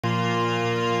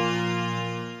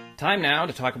Time now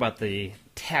to talk about the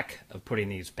tech of putting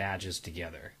these badges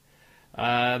together.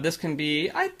 This can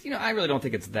be, I really don't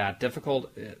think it's that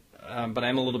difficult, but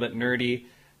I'm a little bit nerdy.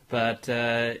 But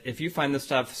if you find this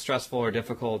stuff stressful or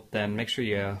difficult, then make sure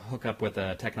you hook up with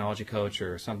a technology coach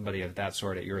or somebody of that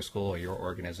sort at your school or your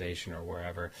organization or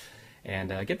wherever, and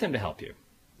get them to help you.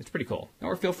 It's pretty cool.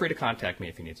 Or feel free to contact me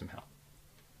if you need some help.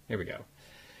 Here we go.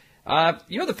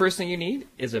 The first thing you need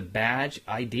is a badge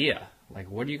idea. Like,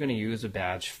 what are you going to use a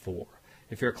badge for?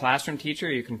 If you're a classroom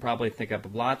teacher, you can probably think up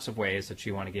lots of ways that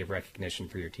you want to give recognition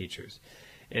for your teachers.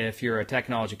 If you're a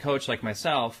technology coach like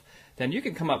myself, then you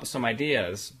can come up with some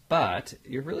ideas, but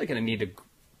you're really going to need to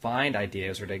find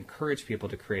ideas or to encourage people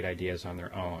to create ideas on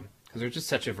their own, because there's just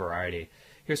such a variety.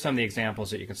 Here's some of the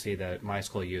examples that you can see that my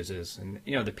school uses. And,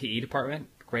 the PE department,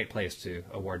 great place to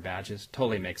award badges.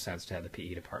 Totally makes sense to have the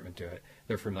PE department do it.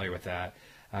 They're familiar with that.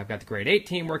 I've got the grade 8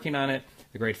 team working on it,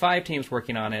 the grade 5 team's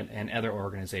working on it, and other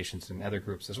organizations and other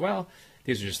groups as well.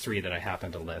 These are just 3 that I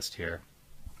happen to list here.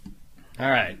 All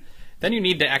right. Then you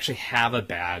need to actually have a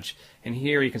badge. And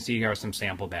here you can see here are some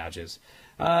sample badges.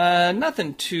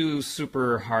 Nothing too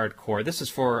super hardcore. This is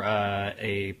for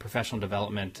a professional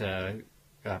development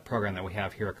program that we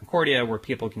have here at Concordia, where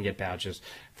people can get badges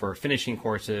for finishing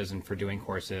courses and for doing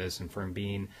courses and for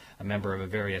being a member of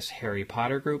various Harry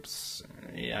Potter groups.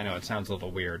 Yeah, I know it sounds a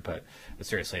little weird, but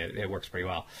seriously, it works pretty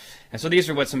well. And so these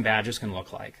are what some badges can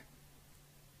look like.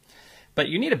 But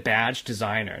you need a badge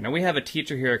designer. Now, we have a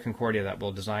teacher here at Concordia that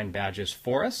will design badges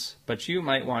for us, but you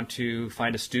might want to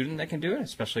find a student that can do it,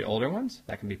 especially older ones.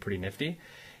 That can be pretty nifty.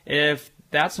 If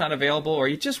that's not available, or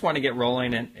you just want to get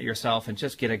rolling it yourself and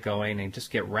just get it going and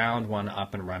just get round one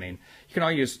up and running, you can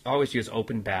always use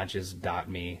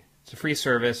openbadges.me. It's a free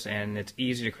service, and it's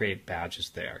easy to create badges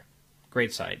there.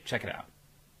 Great site. Check it out.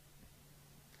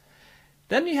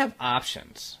 Then you have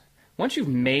options. Once you've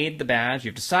made the badge,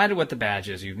 you've decided what the badge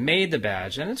is, you've made the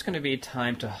badge, then it's going to be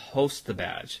time to host the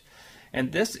badge.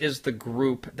 And this is the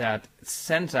group that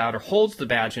sends out or holds the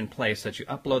badge in place that you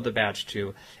upload the badge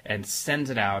to and sends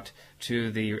it out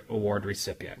to the award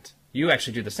recipient. You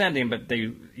actually do the sending, but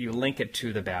you link it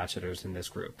to the badge that is in this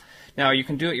group. Now, you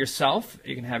can do it yourself.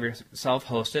 You can have yourself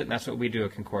host it, and that's what we do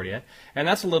at Concordia. And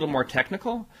that's a little more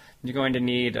technical. You're going to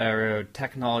need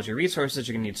technology resources.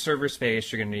 You're going to need server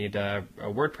space. You're going to need a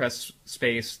WordPress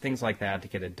space, things like that to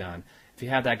get it done. If you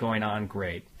have that going on,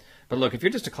 great. But look, if you're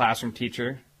just a classroom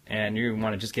teacher and you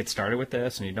want to just get started with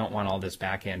this and you don't want all this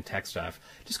back-end tech stuff,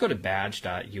 just go to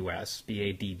badge.us,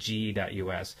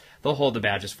 badg.us. They'll hold the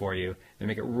badges for you. They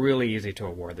make it really easy to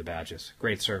award the badges.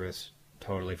 Great service,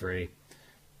 totally free.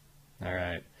 All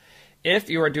right. If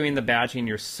you are doing the badging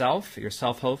yourself, you're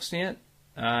self-hosting it,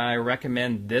 I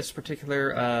recommend this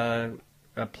particular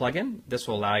plugin. This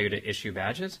will allow you to issue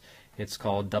badges. It's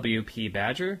called WP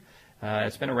Badger.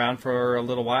 It's been around for a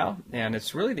little while, and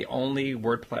it's really the only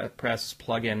WordPress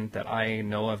plugin that I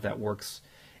know of that works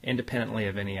independently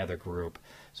of any other group.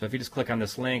 So if you just click on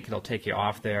this link, it'll take you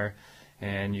off there,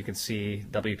 and you can see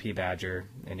WP Badger,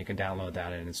 and you can download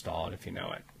that and install it if you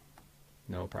know it.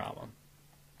 No problem.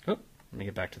 Oop, let me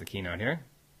get back to the keynote here.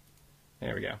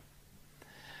 There we go.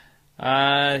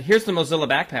 Here's the Mozilla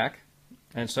Backpack,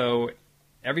 and so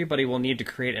everybody will need to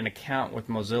create an account with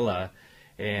Mozilla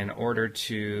in order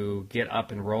to get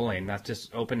up and rolling. That's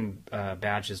just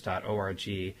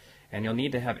openbadges.org, and you'll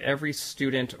need to have every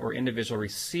student or individual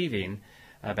receiving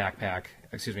a backpack,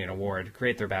 an award,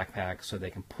 create their backpack so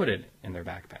they can put it in their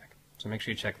backpack. So make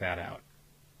sure you check that out.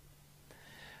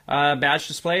 Badge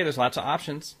display, there's lots of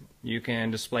options. You can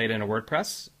display it in a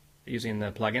WordPress using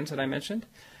the plugins that I mentioned.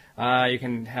 You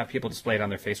can have people display it on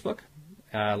their Facebook,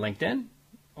 LinkedIn,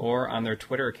 or on their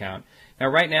Twitter account. Now,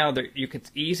 right now,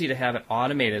 it's easy to have it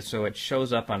automated so it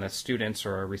shows up on a student's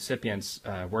or a recipient's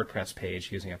WordPress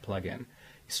page using a plugin. You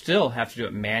still have to do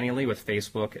it manually with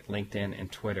Facebook, LinkedIn,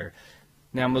 and Twitter.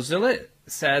 Now, Mozilla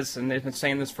says, and they've been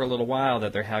saying this for a little while,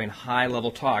 that they're having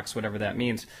high-level talks, whatever that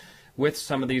means, with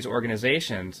some of these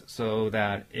organizations so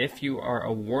that if you are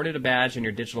awarded a badge in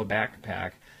your digital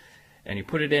backpack and you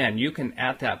put it in, you can,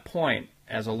 at that point,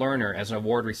 as a learner, as an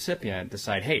award recipient,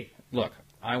 decide, hey, look,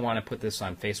 I want to put this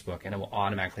on Facebook, and it will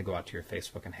automatically go out to your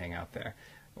Facebook and hang out there.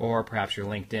 Or perhaps your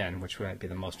LinkedIn, which might be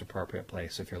the most appropriate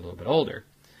place if you're a little bit older.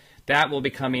 That will be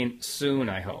coming soon,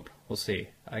 I hope. We'll see.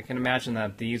 I can imagine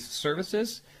that these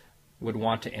services would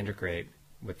want to integrate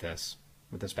with this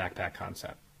backpack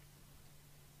concept.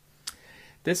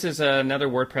 This is another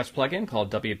WordPress plugin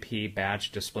called WP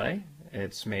Badge Display.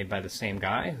 It's made by the same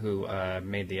guy who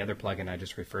made the other plugin I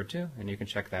just referred to, and you can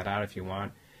check that out if you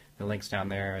want. The link's down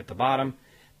there at the bottom.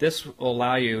 This will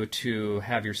allow you to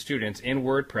have your students in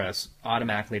WordPress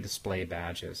automatically display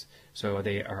badges. So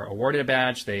they are awarded a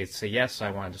badge, they say, yes, I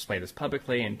want to display this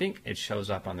publicly, and dink, it shows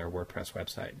up on their WordPress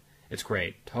website. It's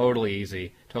great, totally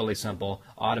easy, totally simple,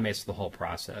 automates the whole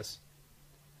process.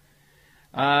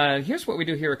 Here's what we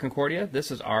do here at Concordia.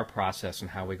 This is our process and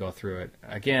how we go through it.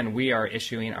 Again, we are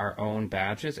issuing our own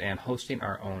badges and hosting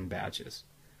our own badges.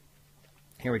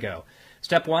 Here we go.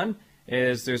 Step one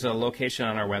is there's a location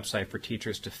on our website for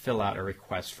teachers to fill out a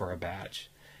request for a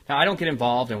badge. Now, I don't get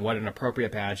involved in what an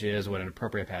appropriate badge is, what an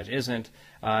appropriate badge isn't.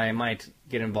 I might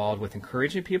get involved with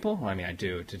encouraging people. Well, I mean, I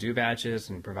do, to do badges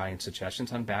and providing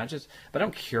suggestions on badges, but I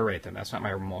don't curate them. That's not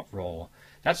my role.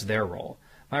 That's their role.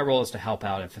 My role is to help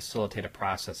out and facilitate a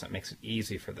process that makes it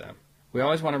easy for them. We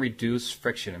always want to reduce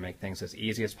friction and make things as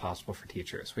easy as possible for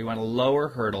teachers. We want to lower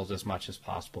hurdles as much as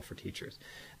possible for teachers.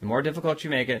 The more difficult you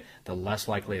make it, the less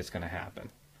likely it's going to happen.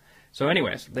 So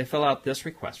anyways, they fill out this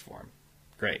request form.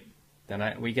 Great.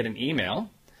 Then we get an email,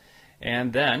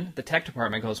 and then the tech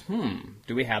department goes,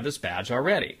 do we have this badge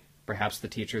already? Perhaps the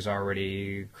teacher's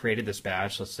already created this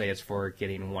badge. Let's say it's for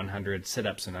getting 100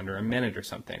 sit-ups in under a minute or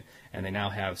something, and they now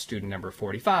have student number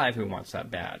 45 who wants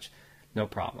that badge. No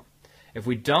problem. If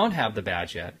we don't have the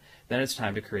badge yet, then it's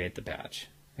time to create the badge.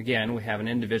 Again, we have an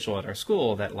individual at our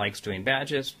school that likes doing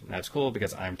badges. That's cool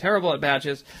because I'm terrible at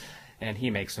badges, and he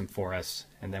makes them for us,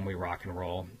 and then we rock and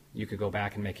roll. You could go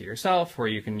back and make it yourself, or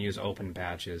you can use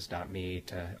openbadges.me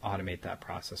to automate that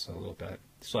process a little bit.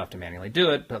 You still have to manually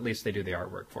do it, but at least they do the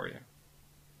artwork for you.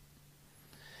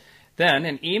 Then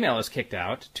an email is kicked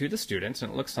out to the students,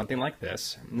 and it looks something like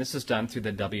this. And this is done through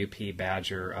the WP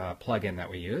Badger plugin that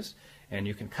we use. And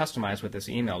you can customize what this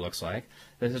email looks like.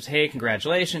 This says, hey,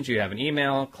 congratulations, you have an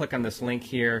email. Click on this link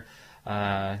here,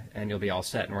 and you'll be all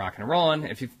set and rocking and rolling.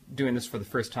 If you're doing this for the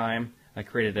first time, I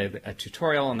created a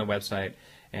tutorial on the website,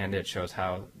 and it shows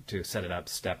how to set it up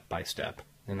step by step.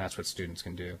 And that's what students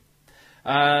can do.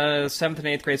 7th and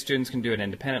 8th grade students can do it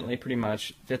independently, pretty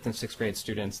much. 5th and 6th grade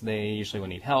students, they usually will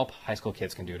need help. High school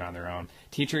kids can do it on their own.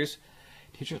 Teachers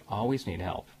always need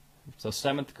help. So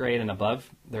 7th grade and above,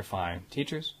 they're fine.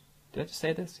 Teachers, did I just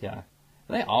say this? Yeah.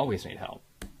 They always need help.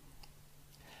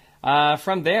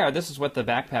 From there, this is what the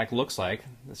backpack looks like.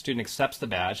 The student accepts the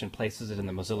badge and places it in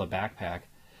the Mozilla backpack.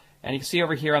 And you can see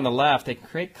over here on the left, they can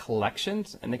create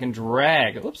collections, and they can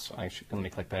drag, let me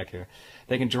click back here.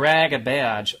 They can drag a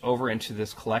badge over into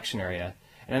this collection area.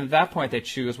 And at that point, they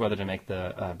choose whether to make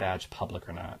the badge public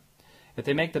or not. If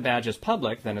they make the badges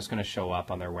public, then it's going to show up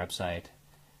on their website.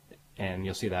 And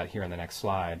you'll see that here in the next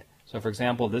slide. So for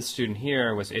example, this student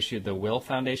here was issued the Will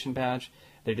Foundation badge.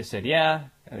 They just said, yeah,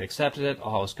 and they accepted it,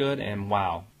 all is good, and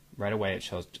wow, right away it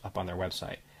shows up on their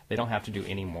website. They don't have to do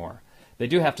any more. They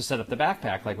do have to set up the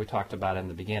backpack like we talked about in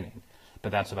the beginning,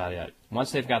 but that's about it.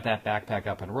 Once they've got that backpack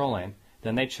up and rolling,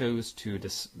 then they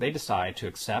decide to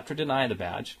accept or deny the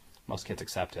badge. Most kids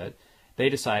accept it. They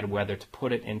decide whether to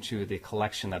put it into the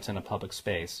collection that's in a public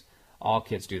space. All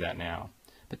kids do that now.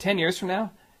 But 10 years from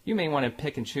now, you may want to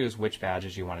pick and choose which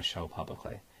badges you want to show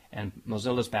publicly. And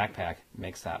Mozilla's backpack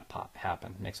makes that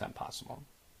happen, makes that possible.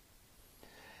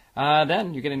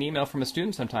 Then you get an email from a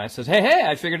student sometimes that says, hey,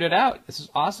 I figured it out. This is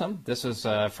awesome. This is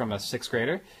from a 6th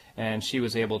grader, and she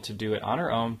was able to do it on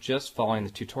her own just following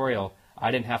the tutorial. I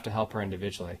didn't have to help her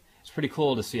individually. It's pretty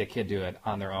cool to see a kid do it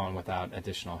on their own without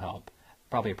additional help.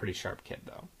 Probably a pretty sharp kid,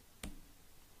 though.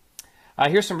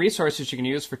 Here's some resources you can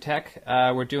use for tech.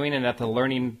 We're doing it at the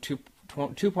Learning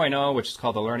 2.0, which is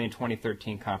called the Learning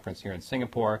 2013 conference here in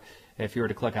Singapore. If you were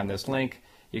to click on this link,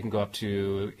 you can go up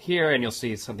to here and you'll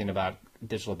see something about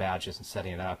digital badges and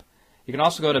setting it up. You can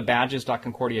also go to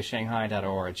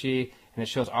badges.concordiashanghai.org, and it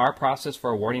shows our process for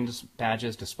awarding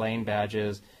badges, displaying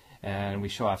badges, and we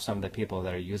show off some of the people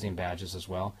that are using badges as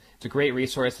well. It's a great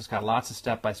resource. It's got lots of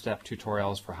step-by-step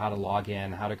tutorials for how to log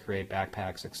in, how to create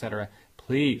backpacks, etc.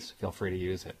 Please feel free to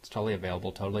use it. It's totally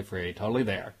available, totally free, totally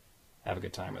there. Have a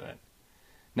good time with it.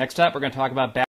 Next up, we're going to talk about